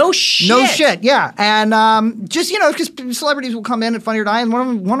not? No shit. No shit, yeah. And just, because celebrities will come in at Funny or Die, and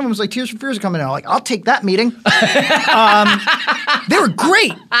one of them was like, Tears for Fears are coming in. I'm like, I'll take that meeting. They were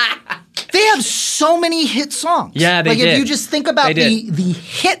great. They have so many hit songs. Yeah, they did. If you just think about the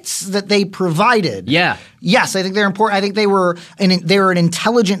hits that they provided. Yeah. Yes, I think they're important. I think they were an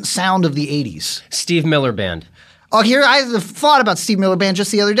intelligent sound of the 80s. Steve Miller Band. Oh, here I thought about Steve Miller Band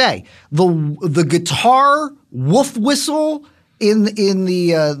just the other day. The guitar woof whistle in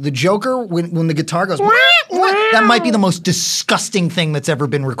the Joker when the guitar goes, that might be the most disgusting thing that's ever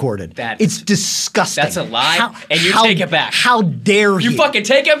been recorded. It's disgusting. That's a lie, and you take it back. How dare you? You fucking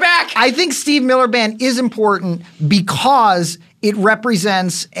take it back. I think Steve Miller Band is important because it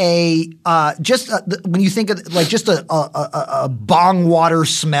represents when you think of like just a bong water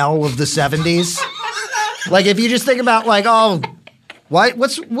smell of the 70s. Like if you just think about like, oh,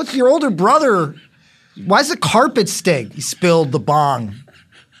 what's your older brother? Why's the carpet stink? He spilled the bong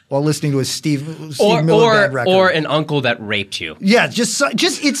while listening to a Steve Miller Band record. Or an uncle that raped you. Yeah, there's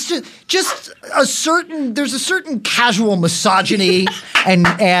a certain casual misogyny and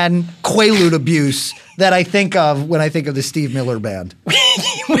Quaalude abuse that I think of when I think of the Steve Miller Band.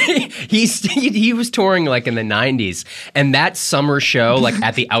 He was touring like in the 90s, and that summer show like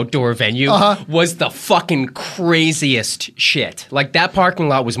at the outdoor venue was the fucking craziest shit. Like that parking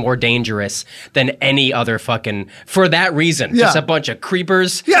lot was more dangerous than any other fucking, for that reason. Yeah. Just a bunch of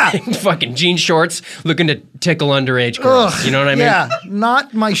creepers in fucking jean shorts looking to tickle underage girls. Ugh, you know what I mean? Yeah,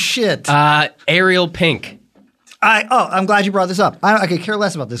 not my shit. Ariel Pink. I'm glad you brought this up. I could care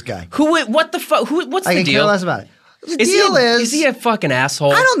less about this guy. What the fuck? What's the deal? I could care less about it. The deal is he a fucking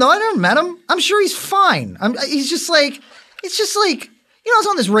asshole? I don't know. I never met him. I'm sure he's fine. He's just like, it's just like, I was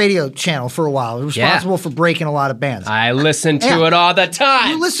on this radio channel for a while. Responsible for breaking a lot of bands. I listened to it all the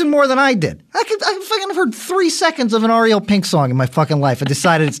time. You listen more than I did. I fucking heard 3 seconds of an Ariel Pink song in my fucking life. I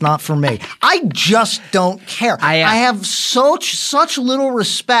decided it's not for me. I just don't care. I have such little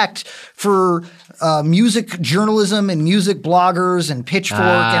respect for music journalism and music bloggers and Pitchfork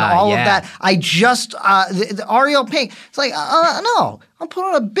and all of that. I just the Ariel Pink. It's like no, I'm putting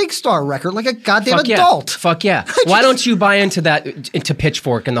on a Big Star record like a goddamn adult. Fuck yeah! Why don't you buy into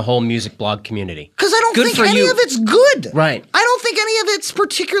Pitchfork and the whole music blog community? Because I don't think any of it's good. Right. I don't think any of it's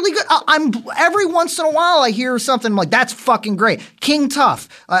particularly good. Every once in a while I hear something like that's fucking great. King Tuff,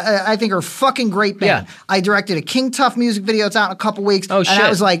 I think are a fucking great band. Yeah. I directed a King Tuff music video. It's out in a couple weeks. Oh shit! And I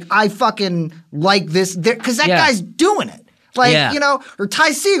was like, I fucking like this because that guy's doing it. Like, or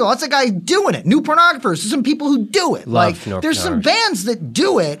Ty Segall, that's a guy doing it. New Pornographers, there's some people who do it. There's some bands that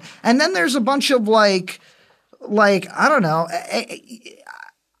do it, and then there's a bunch of like I don't know.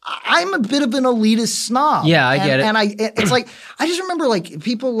 I'm a bit of an elitist snob. Yeah, I get it. And it's like, I just remember like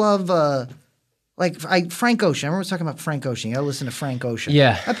people love Frank Ocean. I remember talking about Frank Ocean. You gotta listen to Frank Ocean.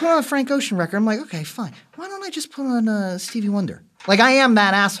 Yeah. I put on a Frank Ocean record. I'm like, okay, fine. Why don't I just put on Stevie Wonder? Like I am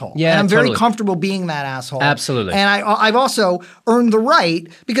that asshole. Yeah, and I'm totally. very comfortable being that asshole. Absolutely. And I've also earned the right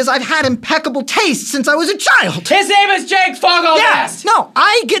because I've had impeccable taste since I was a child. His name is Jake Fogelnest. Yeah. No,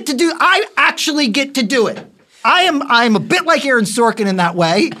 I actually get to do it. I'm a bit like Aaron Sorkin in that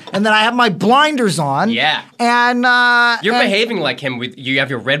way, and then I have my blinders on. Yeah. And you're behaving like him. You have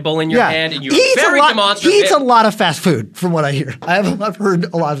your Red Bull in your hand, and you're very demonstrative. He eats a lot of fast food, from what I hear. I've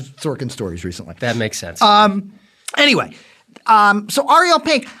heard a lot of Sorkin stories recently. That makes sense. Anyway, so Ariel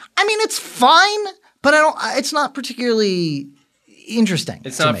Pink. I mean, it's fine, but it's not particularly interesting.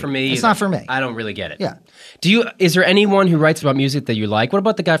 It's not for me. It's not for me. I don't really get it. Yeah. Is there anyone who writes about music that you like? What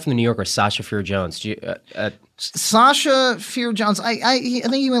about the guy from the New Yorker, Sasha Fier Jones? Sasha Fier Jones. I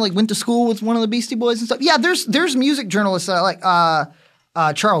think he went to school with one of the Beastie Boys and stuff. Yeah, there's music journalists that I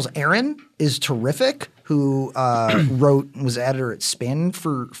like. Charles Aaron is terrific. Who was editor at Spin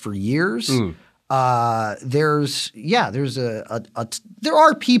for years. There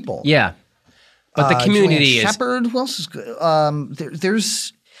are people. Yeah. But the community is Shepard. Who else is good?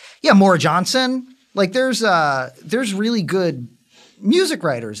 There's Maura Johnson. Like there's really good music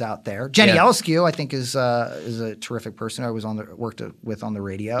writers out there. Jenny Eliscu, I think, is a terrific person. I worked with on the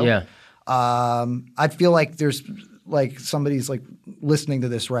radio. Yeah. I feel like there's like somebody's like listening to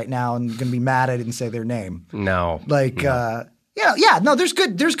this right now and going to be mad I didn't say their name. No. No. There's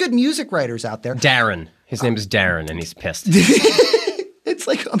good music writers out there. Darren. His name is Darren, and he's pissed. It's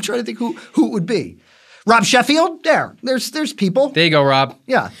like I'm trying to think who it would be. Rob Sheffield? There's people. There you go, Rob.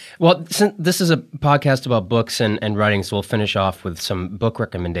 Yeah. Well, since this is a podcast about books and writing, so we'll finish off with some book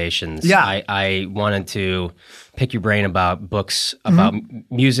recommendations. Yeah. I wanted to pick your brain about books about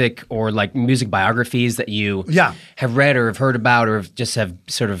music or like music biographies that you have read or have heard about or just have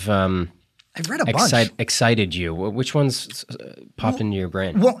sort of I've read a bunch. Excited you. Which ones popped into your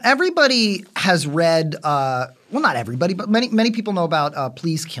brain? Well, everybody has read not everybody, but many people know about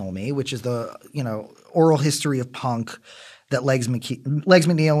Please Kill Me, which is the oral history of punk that Legs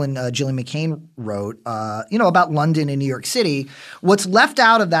McNeil and Gillian McCain wrote, about London and New York City. What's left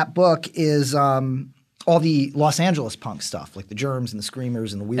out of that book is all the Los Angeles punk stuff, like the Germs and the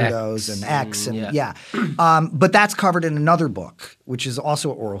Screamers and the Weirdos and X but that's covered in another book, which is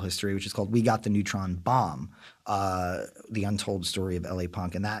also oral history, which is called We Got the Neutron Bomb, The Untold Story of LA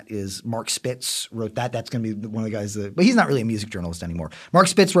Punk. And that is Mark Spitz wrote that. That's going to be one of the guys but he's not really a music journalist anymore. Mark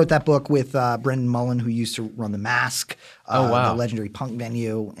Spitz wrote that book with Brendan Mullen, who used to run The Mask, the legendary punk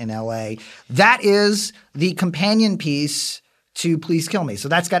venue in LA. That is the companion piece to Please Kill Me. So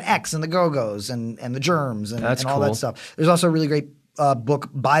that's got X and the Go-Go's and the Germs and all that stuff. There's also a really great book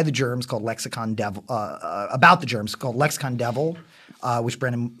by the Germs called Lexicon Devil, about the Germs called Lexicon Devil, which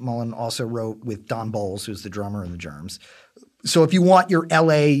Brendan Mullen also wrote with Don Bowles, who's the drummer in the Germs. So if you want your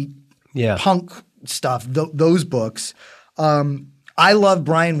LA punk stuff, those books. I love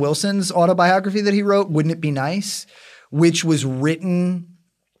Brian Wilson's autobiography that he wrote, Wouldn't It Be Nice, which was written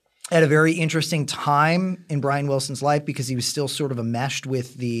at a very interesting time in Brian Wilson's life because he was still sort of enmeshed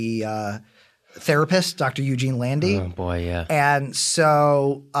with the therapist, Dr. Eugene Landy. Oh, boy, yeah. And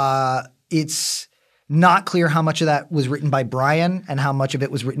so it's not clear how much of that was written by Brian and how much of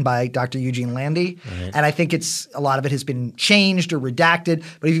it was written by Dr. Eugene Landy. Right. And I think a lot of it has been changed or redacted.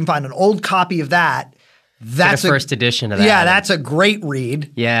 But if you can find an old copy of that, that's the first edition of that. Yeah, that's a great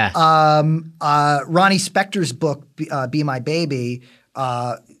read. Yeah. Ronnie Spector's book, Be My Baby,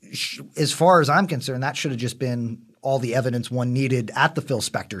 as far as I'm concerned, that should have just been all the evidence one needed at the Phil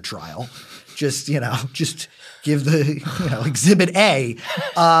Spector trial. Just give the Exhibit A.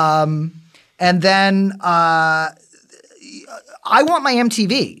 And then I Want My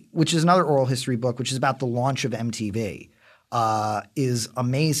MTV, which is another oral history book, which is about the launch of MTV, is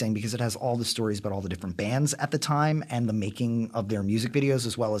amazing because it has all the stories about all the different bands at the time and the making of their music videos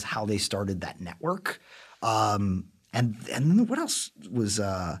as well as how they started that network. And then what else was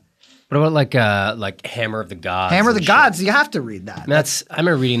what about like Hammer of the Gods? Hammer of the Gods, you have to read that. I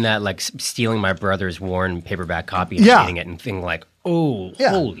remember reading that, like stealing my brother's worn paperback copy and reading it and thinking like,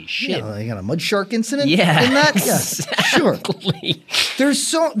 holy shit. Yeah, you got a mud shark incident in that? Exactly. Sure.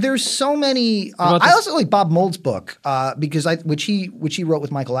 There's so many I also like Bob Mould's book because which he wrote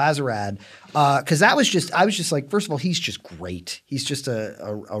with Michael Azerrad because I was just like, first of all, he's just great. He's just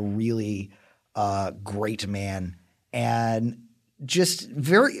a really great man. And just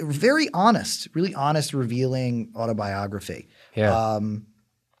very, very honest, really honest, revealing autobiography. Yeah.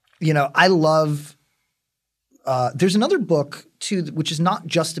 I love there's another book too, which is not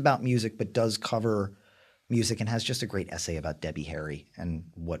just about music, but does cover music and has just a great essay about Debbie Harry and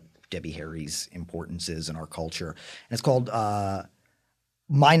what Debbie Harry's importance is in our culture. And it's called My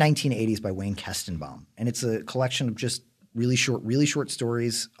 1980s by Wayne Kestenbaum. And it's a collection of just really short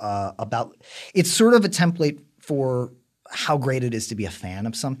stories about – it's sort of a template for how great it is to be a fan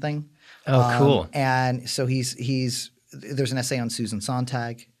of something. Oh, cool. And so he's there's an essay on Susan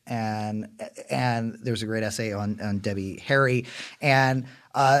Sontag, and there's a great essay on Debbie Harry, and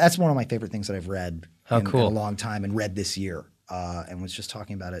that's one of my favorite things that I've read in a long time and read this year, and was just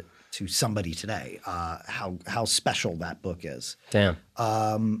talking about it to somebody today, how special that book is. Damn.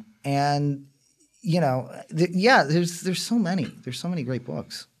 And there's so many. There's so many great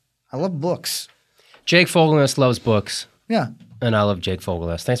books. I love books. Jake Fogelnest loves books. Yeah. And I love Jake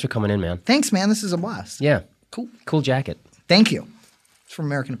Fogelnest. Thanks for coming in, man. Thanks, man. This is a blast. Yeah. Cool. Cool jacket. Thank you. It's from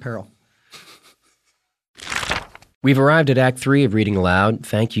American Apparel. We've arrived at Act 3 of Reading Aloud.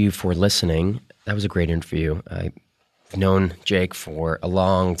 Thank you for listening. That was a great interview. I've known Jake for a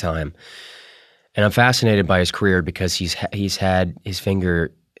long time, and I'm fascinated by his career because he's had his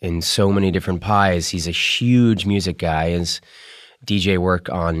finger in so many different pies. He's a huge music guy. His DJ work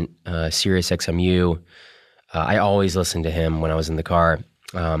on Sirius XMU. I always listened to him when I was in the car,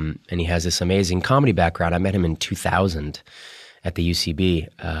 and he has this amazing comedy background. I met him in 2000 at the UCB,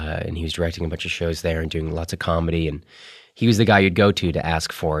 and he was directing a bunch of shows there and doing lots of comedy, and he was the guy you'd go to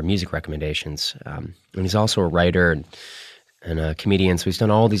ask for music recommendations. And he's also a writer and a comedian, so he's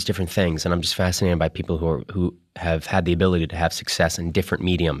done all these different things, and I'm just fascinated by people who have had the ability to have success in different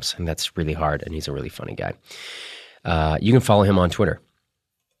mediums, and that's really hard, and he's a really funny guy. You can follow him on Twitter.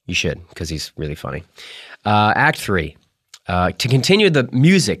 You should, because he's really funny. Act 3. To continue the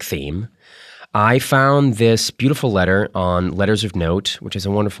music theme, I found this beautiful letter on Letters of Note, which is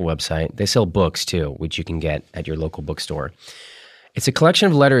a wonderful website. They sell books, too, which you can get at your local bookstore. It's a collection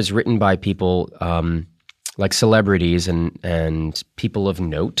of letters written by people like celebrities and people of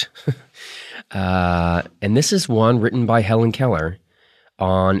note. And this is one written by Helen Keller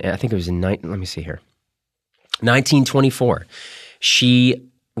on, I think it was in, let me see here, 1924. She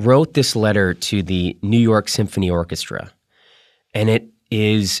wrote this letter to the New York Symphony Orchestra, and it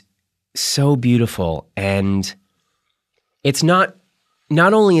is so beautiful. And it's not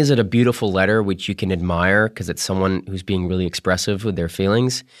only is it a beautiful letter, which you can admire because it's someone who's being really expressive with their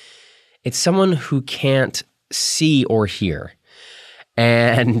feelings, it's someone who can't see or hear.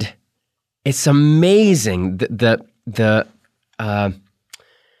 And it's amazing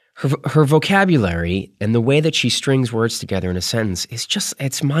her vocabulary and the way that she strings words together in a sentence is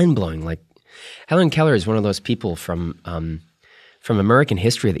it's mind-blowing. Like, Helen Keller is one of those people from American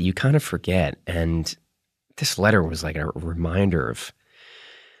history that you kind of forget. And this letter was like a reminder of,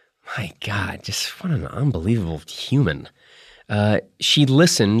 my God, just what an unbelievable human. She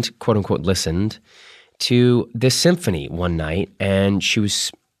listened, quote unquote, listened to this symphony one night, and she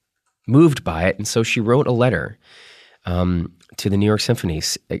was moved by it. And so she wrote a letter to the New York Symphony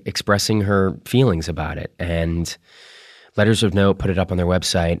expressing her feelings about it. And Letters of Note put it up on their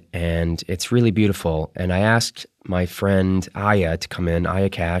website, and it's really beautiful. And I asked my friend Aya to come in, Aya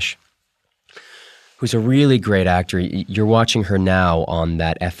Cash, who's a really great actor. You're watching her now on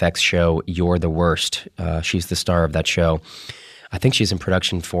that FX show, You're the Worst. She's the star of that show. I think she's in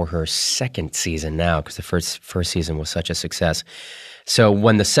production for her second season now because the first season was such a success. So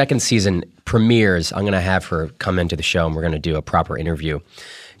when the second season premieres, I'm going to have her come into the show and we're going to do a proper interview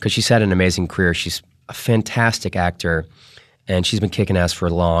because she's had an amazing career. She's a fantastic actor, and she's been kicking ass for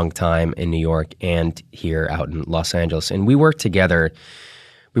a long time in New York and here out in Los Angeles. And we worked together.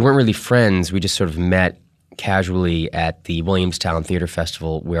 We weren't really friends. We just sort of met casually at the Williamstown Theater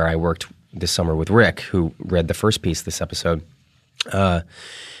Festival where I worked this summer with Rick, who read the first piece of this episode.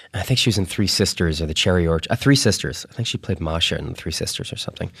 I think she was in Three Sisters or the Cherry Orchard. Three Sisters. I think she played Masha in Three Sisters or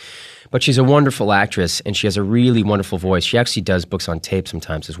something. But she's a wonderful actress, and she has a really wonderful voice. She actually does books on tape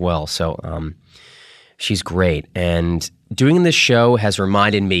sometimes as well. So she's great. And doing this show has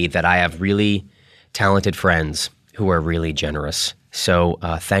reminded me that I have really talented friends who are really generous. So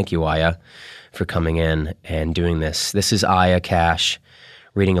thank you, Aya, for coming in and doing this. This is Aya Cash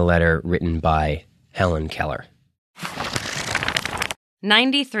reading a letter written by Helen Keller.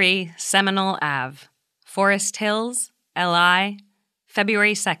 93 Seminole Ave, Forest Hills, LI,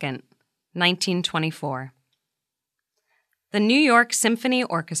 February 2nd, 1924. The New York Symphony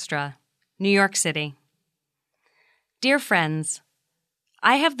Orchestra, New York City. Dear friends,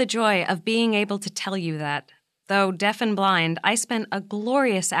 I have the joy of being able to tell you that, though deaf and blind, I spent a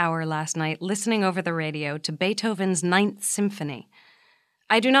glorious hour last night listening over the radio to Beethoven's Ninth Symphony.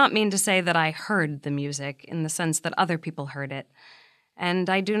 I do not mean to say that I heard the music in the sense that other people heard it, and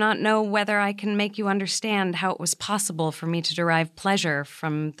I do not know whether I can make you understand how it was possible for me to derive pleasure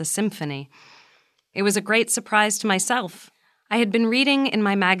from the symphony. It was a great surprise to myself. I had been reading in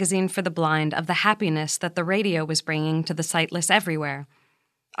my magazine for the blind of the happiness that the radio was bringing to the sightless everywhere.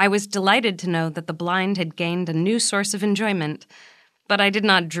 I was delighted to know that the blind had gained a new source of enjoyment, but I did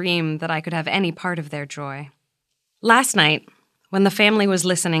not dream that I could have any part of their joy. Last night, when the family was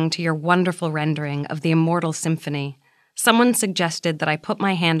listening to your wonderful rendering of the Immortal Symphony, someone suggested that I put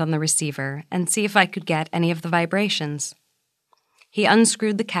my hand on the receiver and see if I could get any of the vibrations. He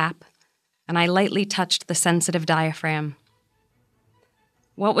unscrewed the cap, and I lightly touched the sensitive diaphragm.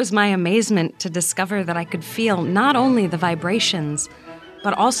 What was my amazement to discover that I could feel not only the vibrations,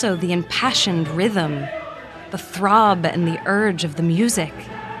 but also the impassioned rhythm, the throb and the urge of the music.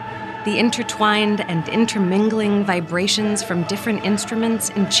 The intertwined and intermingling vibrations from different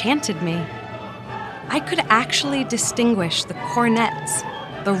instruments enchanted me. I could actually distinguish the cornets,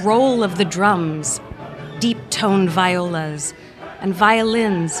 the roll of the drums, deep-toned violas, and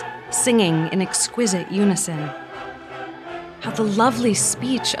violins singing in exquisite unison. How the lovely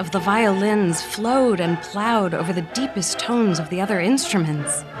speech of the violins flowed and plowed over the deepest tones of the other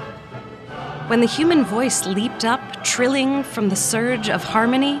instruments. When the human voice leaped up, trilling from the surge of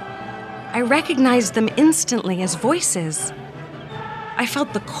harmony, I recognized them instantly as voices. I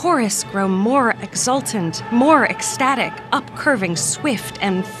felt the chorus grow more exultant, more ecstatic, up-curving, swift,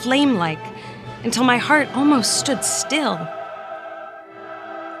 and flame-like, until my heart almost stood still.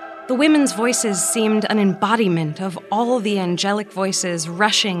 The women's voices seemed an embodiment of all the angelic voices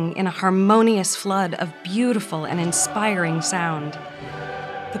rushing in a harmonious flood of beautiful and inspiring sound.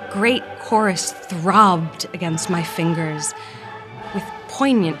 The great chorus throbbed against my fingers, with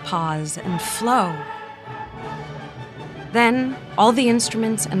poignant pause and flow. Then, all the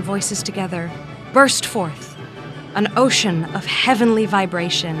instruments and voices together burst forth, an ocean of heavenly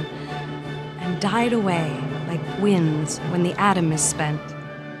vibration, and died away like winds when the atom is spent,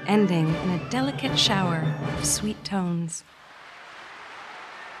 ending in a delicate shower of sweet tones.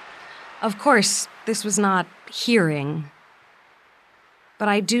 Of course, this was not hearing, but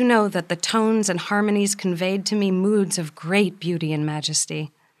I do know that the tones and harmonies conveyed to me moods of great beauty and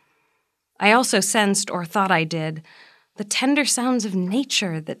majesty. I also sensed, or thought I did, the tender sounds of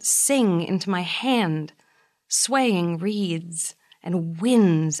nature that sing into my hand, swaying reeds and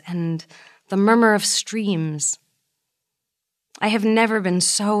winds and the murmur of streams. I have never been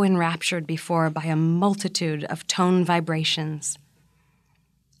so enraptured before by a multitude of tone vibrations.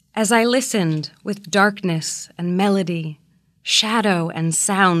 As I listened with darkness and melody, shadow and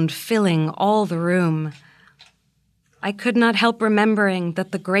sound filling all the room, I could not help remembering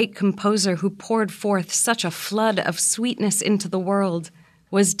that the great composer who poured forth such a flood of sweetness into the world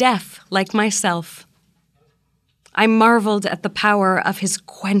was deaf like myself. I marveled at the power of his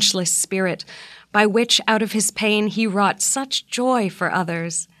quenchless spirit, by which out of his pain he wrought such joy for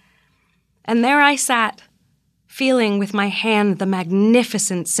others. And there I sat, feeling with my hand the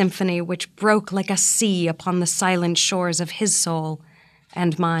magnificent symphony which broke like a sea upon the silent shores of his soul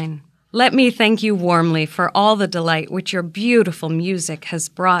and mine. Let me thank you warmly for all the delight which your beautiful music has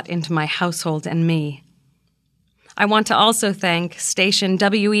brought into my household and me. I want to also thank station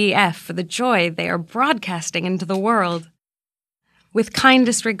WEF for the joy they are broadcasting into the world. With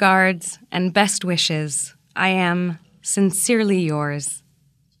kindest regards and best wishes, I am sincerely yours,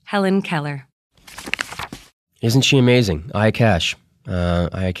 Helen Keller. Isn't she amazing? Aya Cash.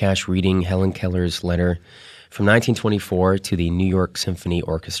 Aya Cash reading Helen Keller's letter from 1924 to the New York Symphony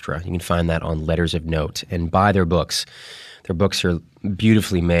Orchestra. You can find that on Letters of Note. And buy their books. Their books are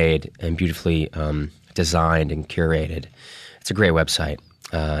beautifully made and beautifully designed and curated. It's a great website.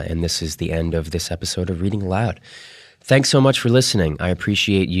 And this is the end of this episode of Reading Aloud. Thanks so much for listening. I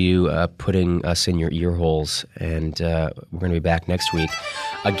appreciate you putting us in your ear holes. And we're going to be back next week.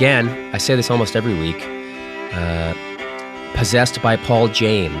 Again, I say this almost every week. Possessed by Paul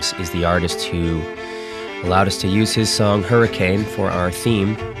James is the artist who allowed us to use his song Hurricane for our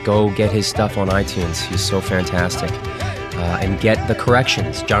theme. Go get his stuff on iTunes. He's so fantastic. And get The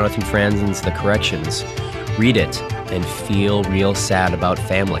Corrections, Jonathan Franzen's The Corrections. Read it and feel real sad about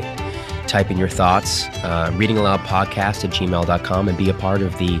family. Type in your thoughts, readingaloudpodcast@gmail.com, and be a part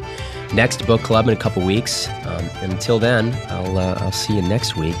of the next book club in a couple weeks. Until then, I'll see you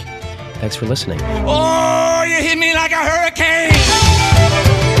next week. Thanks for listening. Oh, you hit me like a hurricane.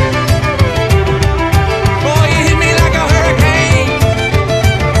 Oh, you hit me like a hurricane.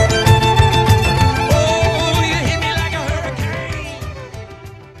 Oh, you hit me like a hurricane.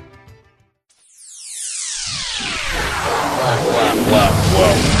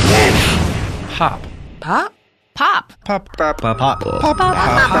 Pop. Pop? Pop. Pop, pop, pop, pop, pop,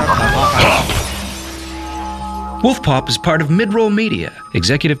 pop. Wolf Pop is part of Midroll Media,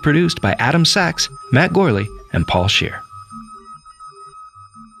 executive produced by Adam Sachs, Matt Gorley, and Paul Scheer.